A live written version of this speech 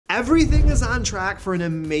Everything is on track for an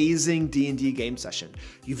amazing D&D game session.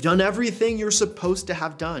 You've done everything you're supposed to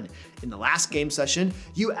have done. In the last game session,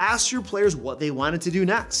 you asked your players what they wanted to do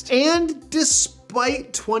next. And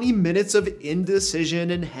despite 20 minutes of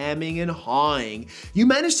indecision and hemming and hawing, you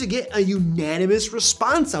managed to get a unanimous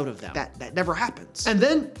response out of them. That never happens. And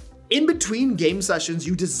then, in between game sessions,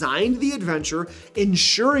 you designed the adventure,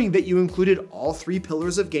 ensuring that you included all 3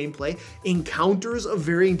 pillars of gameplay, encounters of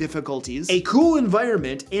varying difficulties, a cool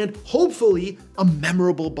environment, and hopefully a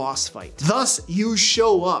memorable boss fight. Thus, you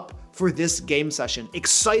show up for this game session,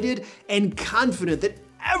 excited and confident that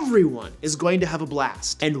everyone is going to have a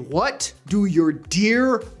blast. And what do your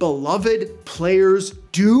dear, beloved players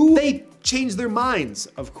do? They change their minds,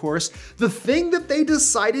 of course. The thing that they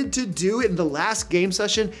decided to do in the last game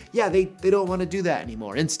session, yeah, they don't want to do that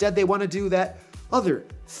anymore. Instead, they want to do that other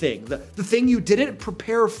thing, the thing you didn't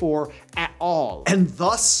prepare for at all. And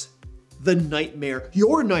thus, the nightmare,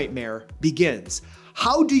 your nightmare, begins.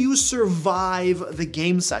 How do you survive the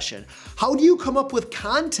game session? How do you come up with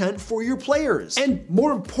content for your players? And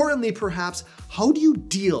more importantly, perhaps, how do you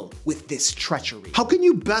deal with this treachery? How can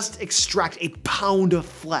you best extract a pound of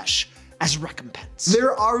flesh as recompense?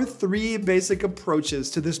 There are 3 basic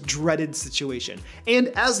approaches to this dreaded situation, and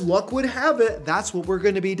as luck would have it, that's what we're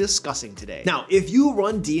going to be discussing today. Now, if you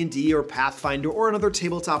run D&D or Pathfinder or another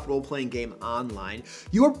tabletop role-playing game online,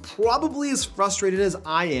 you are probably as frustrated as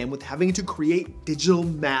I am with having to create digital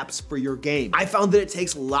maps for your game. I found that it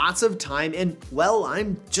takes lots of time and, well,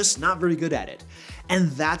 I'm just not very good at it. And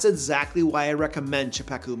that's exactly why I recommend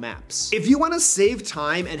Chapeku Maps. If you want to save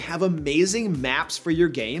time and have amazing maps for your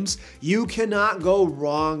games, you cannot go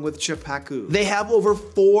wrong with Chapeku. They have over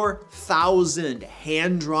 4,000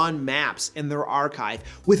 hand-drawn maps in their archive,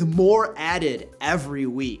 with more added every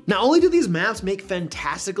week. Not only do these maps make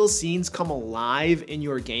fantastical scenes come alive in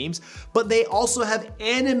your games, but they also have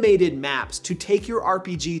animated maps to take your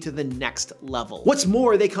RPG to the next level. What's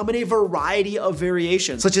more, they come in a variety of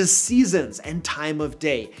variations, such as seasons and time of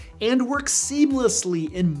day, and work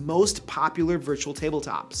seamlessly in most popular virtual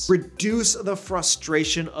tabletops. Reduce the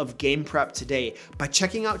frustration of game prep today by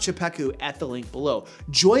checking out Chapeku at the link below.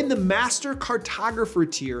 Join the Master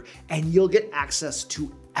Cartographer tier and you'll get access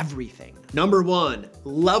to everything. Number 1,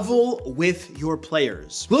 level with your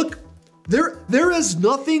players. Look, there is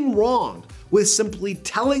nothing wrong with simply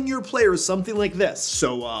telling your players something like this.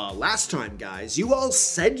 So last time, guys, you all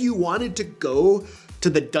said you wanted to go to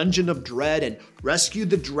the Dungeon of Dread and rescue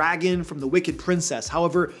the dragon from the wicked princess.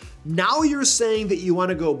 However, now you're saying that you want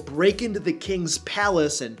to go break into the king's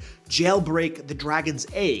palace and jailbreak the dragon's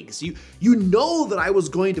eggs. You know that I was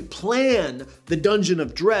going to plan the Dungeon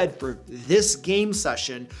of Dread for this game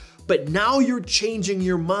session, but now you're changing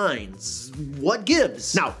your minds. What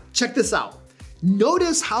gives? Now, check this out.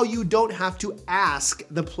 Notice how you don't have to ask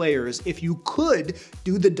the players if you could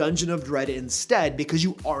do the Dungeon of Dread instead because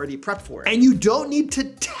you already prepped for it. And you don't need to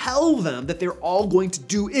tell them that they're all going to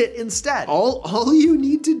do it instead. All you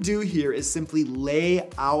need to do here is simply lay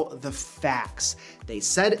out the facts. They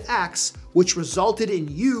said X, which resulted in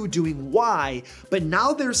you doing Y, but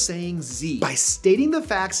now they're saying Z. By stating the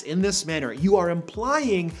facts in this manner, you are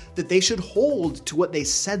implying that they should hold to what they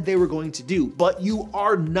said they were going to do, but you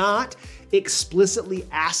are not explicitly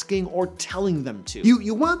asking or telling them to.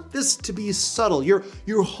 You want this to be subtle. You're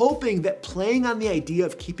hoping that playing on the idea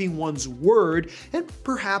of keeping one's word and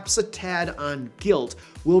perhaps a tad on guilt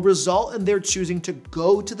will result in their choosing to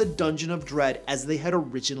go to the Dungeon of Dread as they had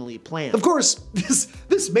originally planned. Of course,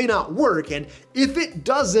 this may not work, and if it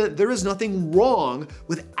doesn't, there is nothing wrong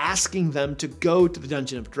with asking them to go to the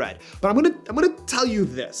Dungeon of Dread. But I'm gonna tell you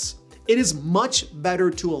this. It is much better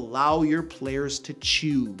to allow your players to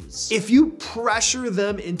choose. If you pressure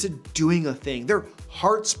them into doing a thing, their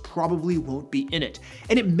hearts probably won't be in it,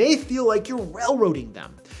 and it may feel like you're railroading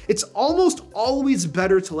them. It's almost always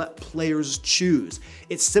better to let players choose.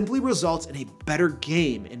 It simply results in a better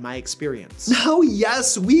game in my experience. Now,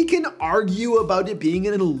 yes, we can argue about it being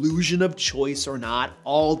an illusion of choice or not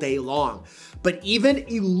all day long, but even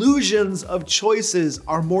illusions of choices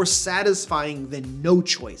are more satisfying than no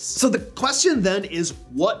choice. So the question then is,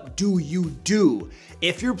 what do you do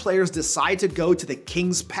if your players decide to go to the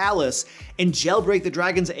king's palace and jailbreak the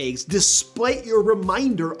dragon's eggs despite your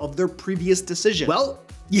reminder of their previous decision? Well,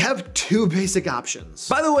 you have two basic options.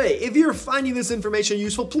 By the way, if you're finding this information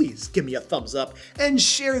useful, please give me a thumbs up and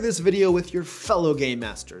share this video with your fellow game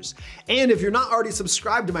masters. And if you're not already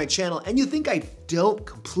subscribed to my channel and you think I don't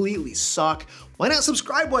completely suck, why not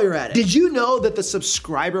subscribe while you're at it? Did you know that the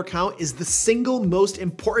subscriber count is the single most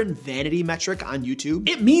important vanity metric on YouTube?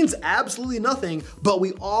 It means absolutely nothing, but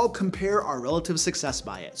we all compare our relative success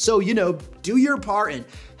by it. So, do your part and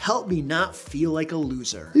help me not feel like a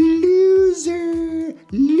loser. Loser.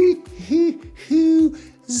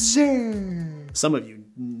 Some of you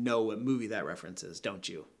know what movie that reference is, don't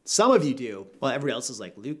you? Some of you do. Well, everybody else is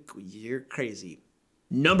like, Luke, you're crazy.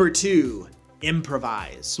 Number 2.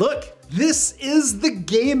 Improvise. Look, this is the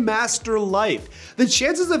Game Master life. The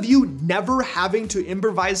chances of you never having to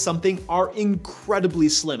improvise something are incredibly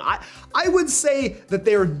slim. I would say that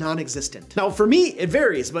they are non-existent. Now for me, it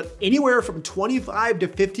varies, but anywhere from 25 to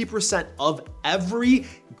 50% of every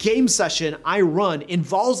game session I run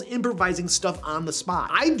involves improvising stuff on the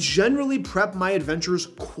spot. I generally prep my adventures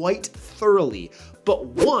quite thoroughly, but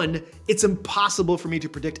one, it's impossible for me to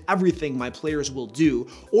predict everything my players will do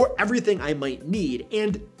or everything I might need.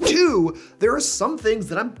 And 2, there are some things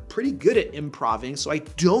that I'm pretty good at improving, so I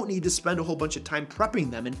don't need to spend a whole bunch of time prepping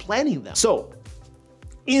them and planning them. So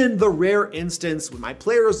in the rare instance when my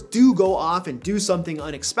players do go off and do something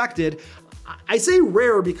unexpected, I say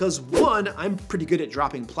rare because 1, I'm pretty good at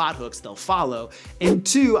dropping plot hooks they'll follow, and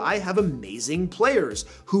 2, I have amazing players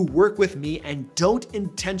who work with me and don't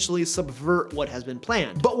intentionally subvert what has been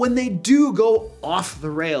planned. But when they do go off the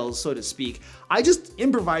rails, so to speak, I just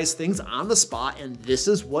improvise things on the spot, and this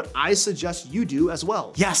is what I suggest you do as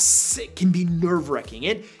well. Yes, it can be nerve-wracking,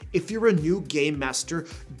 and if you're a new game master,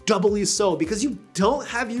 doubly so, because you don't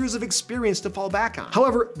have years of experience to fall back on.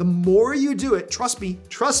 However, the more you do it, trust me,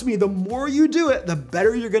 the more you do it, the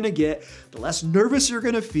better you're gonna get, the less nervous you're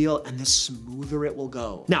gonna feel, and the smoother it will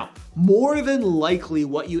go. Now, more than likely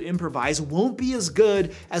what you improvise won't be as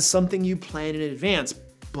good as something you plan in advance,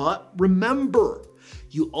 but remember,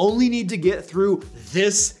 you only need to get through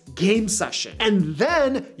this game session. And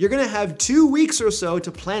then you're gonna have 2 weeks or so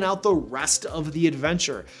to plan out the rest of the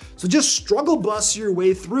adventure. So just struggle bus your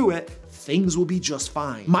way through it, things will be just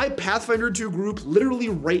fine. My Pathfinder 2 group literally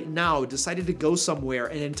right now decided to go somewhere,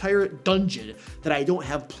 an entire dungeon that I don't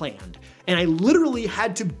have planned. And I literally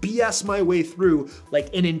had to BS my way through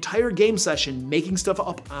like an entire game session making stuff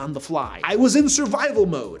up on the fly. I was in survival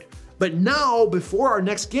mode. But now, before our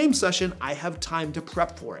next game session, I have time to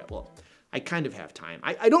prep for it. Well, I kind of have time.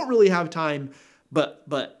 I don't really have time, but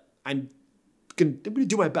I'm gonna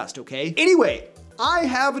do my best, okay? Anyway, I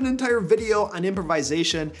have an entire video on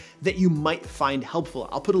improvisation that you might find helpful.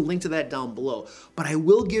 I'll put a link to that down below, but I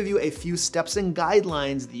will give you a few steps and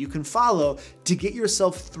guidelines that you can follow to get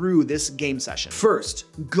yourself through this game session. First,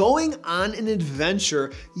 going on an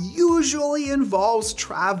adventure usually involves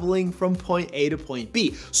traveling from point A to point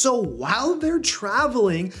B. So while they're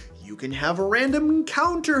traveling, you can have a random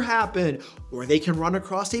encounter happen, or they can run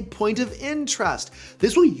across a point of interest.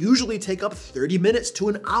 This will usually take up 30 minutes to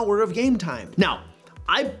an hour of game time. Now,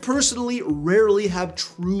 I personally rarely have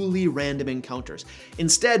truly random encounters.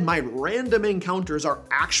 Instead, my random encounters are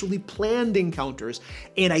actually planned encounters,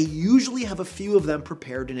 and I usually have a few of them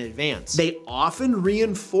prepared in advance. They often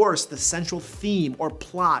reinforce the central theme or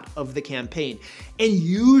plot of the campaign, and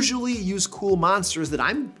usually use cool monsters that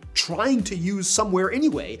I'm trying to use somewhere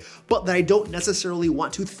anyway, but that I don't necessarily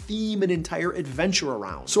want to theme an entire adventure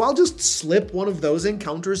around. So I'll just slip one of those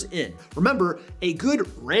encounters in. Remember, a good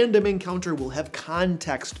random encounter will have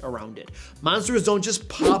context around it. Monsters don't just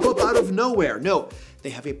pop up out of nowhere. No, they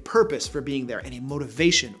have a purpose for being there and a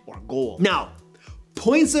motivation or goal. Now,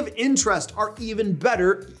 points of interest are even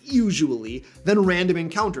better, usually, than random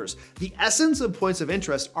encounters. The essence of points of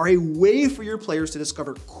interest are a way for your players to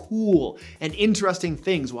discover cool and interesting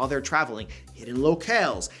things while they're traveling, hidden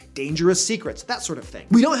locales, dangerous secrets, that sort of thing.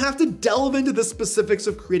 We don't have to delve into the specifics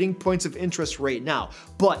of creating points of interest right now,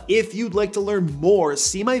 but if you'd like to learn more,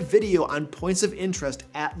 see my video on points of interest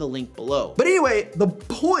at the link below. But anyway, the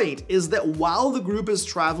point is that while the group is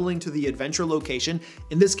traveling to the adventure location,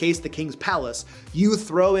 in this case, the King's Palace, you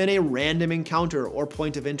throw in a random encounter or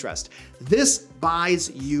point of interest. This buys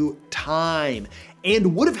you time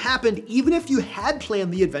and would have happened even if you had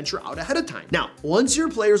planned the adventure out ahead of time. Now, once your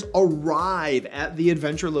players arrive at the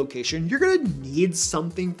adventure location, you're gonna need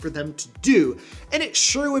something for them to do, and it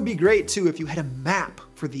sure would be great too if you had a map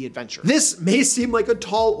for the adventure. This may seem like a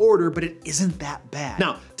tall order, but it isn't that bad.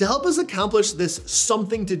 Now, to help us accomplish this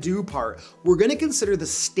something to do part, we're gonna consider the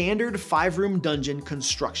standard 5-room dungeon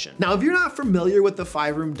construction. Now, if you're not familiar with the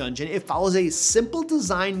 5-room dungeon, it follows a simple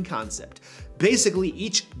design concept. Basically,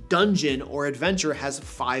 each dungeon or adventure has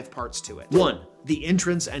 5 parts to it. 1, the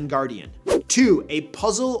entrance and guardian. 2, a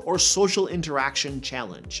puzzle or social interaction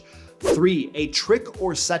challenge. 3, a trick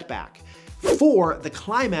or setback. 4, the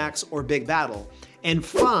climax or big battle. And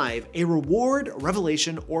 5, a reward,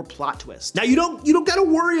 revelation, or plot twist. Now you don't gotta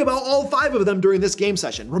worry about all 5 of them during this game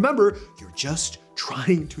session. Remember, you're just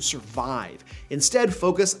trying to survive. Instead,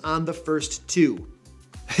 focus on the first 2.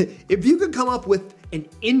 If you could come up with an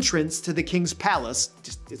entrance to the king's palace,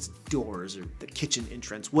 just its doors or the kitchen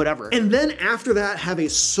entrance, whatever, and then after that have a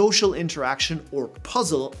social interaction or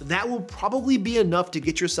puzzle, that will probably be enough to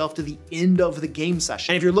get yourself to the end of the game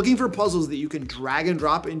session. And if you're looking for puzzles that you can drag and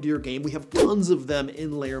drop into your game, we have tons of them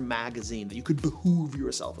in Lair magazine that you could behoove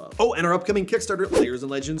yourself of. Oh, and our upcoming Kickstarter, Layers and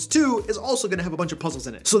Legends 2, is also gonna have a bunch of puzzles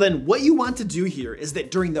in it. So then what you want to do here is that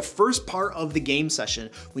during the first part of the game session,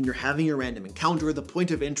 when you're having a random encounter, the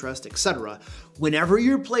point of interest, etc., whenever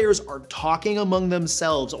your players are talking among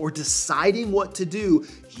themselves or deciding what to do,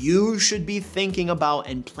 you should be thinking about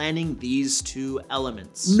and planning these 2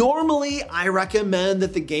 elements. Normally, I recommend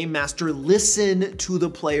that the game master listen to the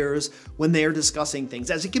players when they are discussing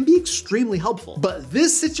things, as it can be extremely helpful. But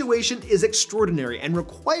this situation is extraordinary and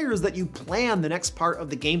requires that you plan the next part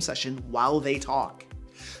of the game session while they talk.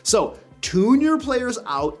 So, tune your players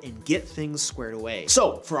out and get things squared away.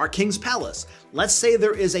 So for our king's palace, let's say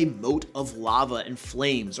there is a moat of lava and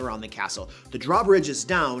flames around the castle. The drawbridge is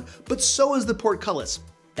down, but so is the portcullis.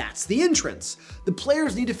 That's the entrance. The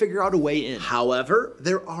players need to figure out a way in. However,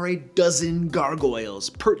 there are a dozen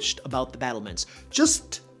gargoyles perched about the battlements,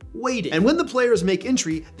 just waiting. And when the players make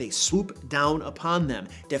entry, they swoop down upon them,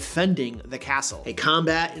 defending the castle. A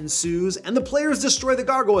combat ensues, and the players destroy the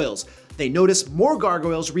gargoyles. They notice more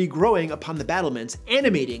gargoyles regrowing upon the battlements,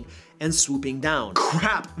 animating and swooping down.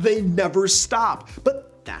 Crap, they never stop,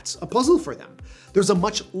 but that's a puzzle for them. There's a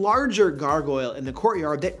much larger gargoyle in the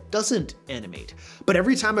courtyard that doesn't animate, but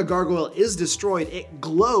every time a gargoyle is destroyed, it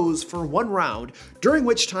glows for 1 round, during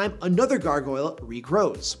which time another gargoyle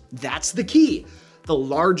regrows. That's the key. The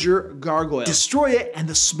larger gargoyle. Destroy it and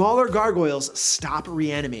the smaller gargoyles stop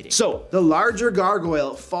reanimating. So the larger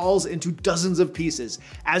gargoyle falls into dozens of pieces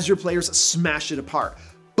as your players smash it apart.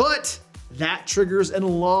 But that triggers an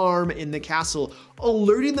alarm in the castle,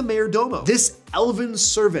 alerting the mayordomo. This elven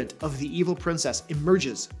servant of the evil princess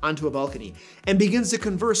emerges onto a balcony and begins to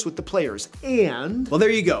converse with the players. And, well,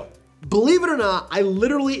 there you go. Believe it or not, I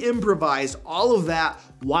literally improvised all of that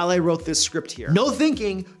while I wrote this script here. No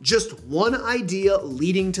thinking, just one idea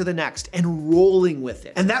leading to the next and rolling with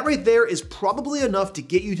it. And that right there is probably enough to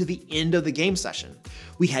get you to the end of the game session.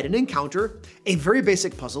 We had an encounter, a very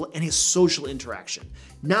basic puzzle, and a social interaction.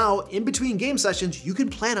 Now, in between game sessions, you can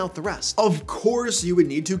plan out the rest. Of course, you would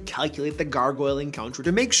need to calculate the gargoyle encounter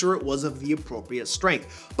to make sure it was of the appropriate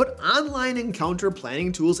strength, but online encounter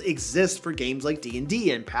planning tools exist for games like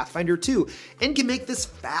D&D and Pathfinder 2, and can make this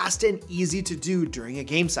fast and easy to do during a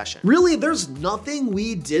game session. Really, there's nothing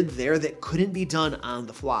we did there that couldn't be done on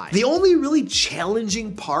the fly. The only really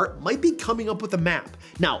challenging part might be coming up with a map.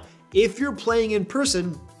 Now, if you're playing in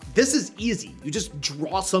person, this is easy. You just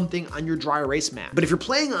draw something on your dry erase map. But if you're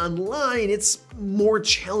playing online, it's more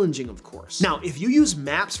challenging, of course. Now, if you use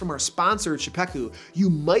maps from our sponsor, Chipeku, you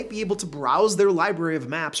might be able to browse their library of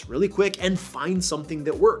maps really quick and find something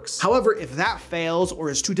that works. However, if that fails or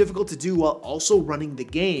is too difficult to do while also running the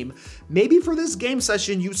game, maybe for this game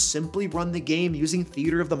session, you simply run the game using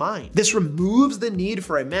Theater of the Mind. This removes the need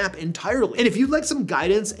for a map entirely. And if you'd like some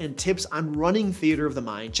guidance and tips on running Theater of the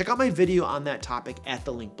Mind, check out my video on that topic at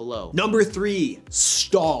the link below. Number 3,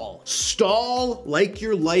 stall. Stall like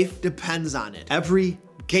your life depends on it. Every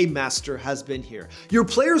game master has been here. Your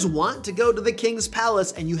players want to go to the king's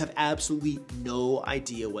palace and you have absolutely no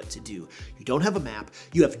idea what to do. You don't have a map.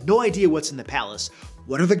 You have no idea what's in the palace.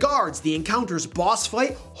 What are the guards, the encounters, boss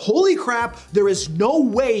fight? Holy crap, there is no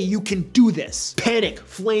way you can do this. Panic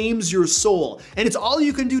flames your soul, and it's all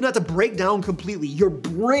you can do not to break down completely. Your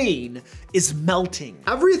brain is melting.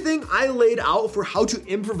 Everything I laid out for how to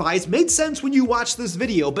improvise made sense when you watched this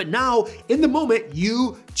video, but now, in the moment,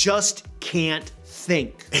 you just can't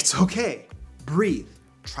think. It's okay. Breathe.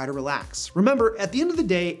 Try to relax. Remember, at the end of the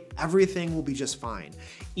day, everything will be just fine.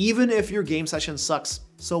 Even if your game session sucks,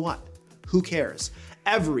 so what? Who cares?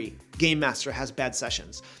 Every game master has bad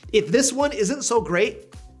sessions. If this one isn't so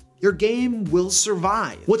great, your game will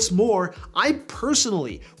survive. What's more, I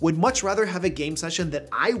personally would much rather have a game session that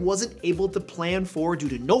I wasn't able to plan for due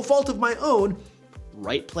to no fault of my own,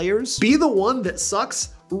 right players? Be the one that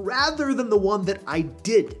sucks rather than the one that I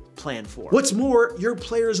did plan for. What's more, your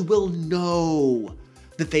players will know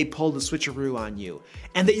that they pulled a switcheroo on you,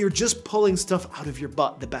 and that you're just pulling stuff out of your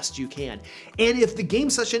butt the best you can. And if the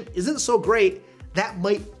game session isn't so great, that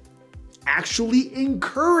might actually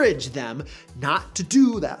encourage them not to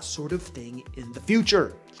do that sort of thing in the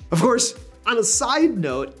future. Of course, on a side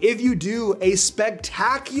note, if you do a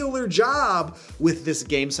spectacular job with this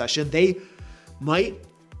game session, they might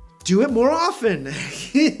do it more often.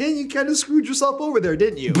 You kind of screwed yourself over there,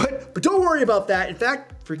 didn't you? But don't worry about that. In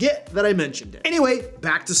fact, forget that I mentioned it. Anyway,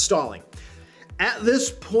 back to stalling. At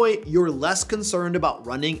this point, you're less concerned about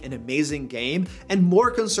running an amazing game and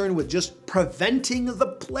more concerned with just preventing the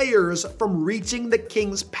players from reaching the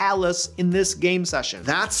king's palace in this game session.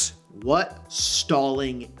 That's what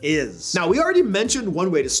stalling is. Now, we already mentioned one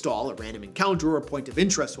way to stall, a random encounter or point of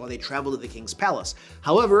interest while they travel to the king's palace.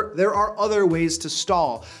 However, there are other ways to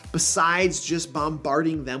stall besides just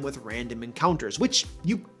bombarding them with random encounters, which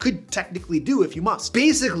you could technically do if you must.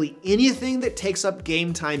 Basically, anything that takes up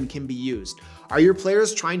game time can be used. Are your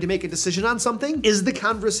players trying to make a decision on something? Is the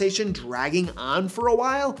conversation dragging on for a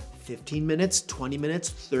while? 15 minutes, 20 minutes,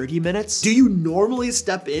 30 minutes? Do you normally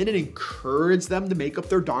step in and encourage them to make up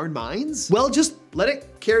their darn minds? Well, just let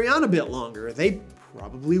it carry on a bit longer. They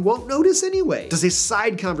probably won't notice anyway. Does a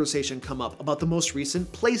side conversation come up about the most recent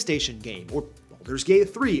PlayStation game or Baldur's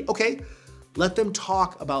Gate 3? Okay, let them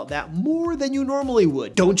talk about that more than you normally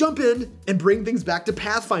would. Don't jump in and bring things back to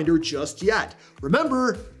Pathfinder just yet.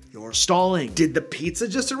 Remember, you're stalling. Did the pizza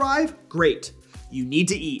just arrive? Great. You need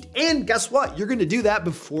to eat. And guess what? You're gonna do that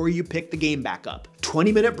before you pick the game back up.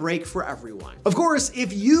 20-minute break for everyone. Of course,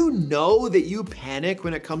 if you know that you panic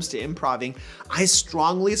when it comes to improving, I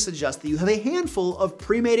strongly suggest that you have a handful of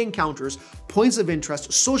pre-made encounters, points of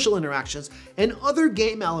interest, social interactions, and other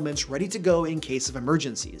game elements ready to go in case of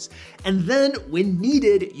emergencies. And then, when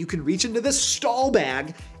needed, you can reach into this stall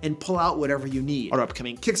bag and pull out whatever you need. Our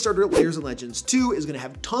upcoming Kickstarter, Layers and Legends 2, is gonna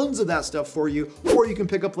have tons of that stuff for you, or you can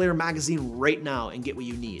pick up Lair magazine right now and get what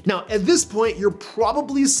you need. Now, at this point, you're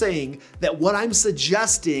probably saying that what I'm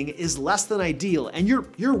suggesting is less than ideal, and you're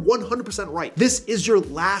 100% right. This is your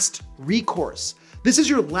last recourse. This is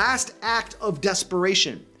your last act of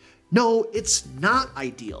desperation. No, it's not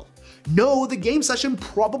ideal. No, the game session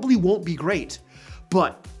probably won't be great.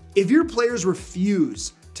 But if your players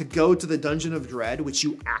refuse to go to the Dungeon of Dread, which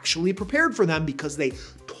you actually prepared for them because they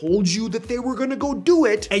told you that they were gonna go do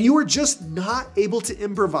it, and you are just not able to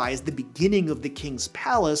improvise the beginning of the King's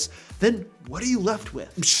Palace, then what are you left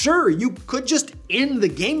with? Sure, you could just end the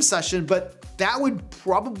game session, but that would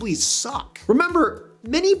probably suck. Remember,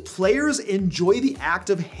 many players enjoy the act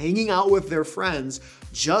of hanging out with their friends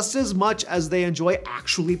just as much as they enjoy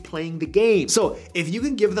actually playing the game. So if you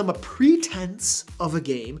can give them a pretense of a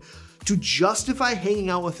game to justify hanging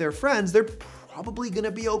out with their friends, they're probably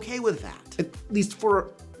gonna be okay with that, at least for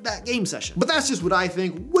that game session. But that's just what I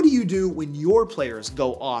think. What do you do when your players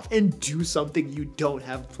go off and do something you don't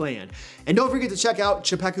have planned? And don't forget to check out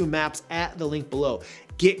Chapeku Maps at the link below.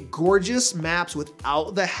 Get gorgeous maps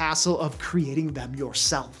without the hassle of creating them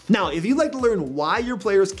yourself. Now, if you'd like to learn why your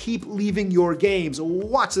players keep leaving your games,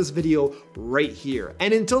 watch this video right here.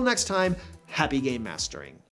 And until next time, happy game mastering.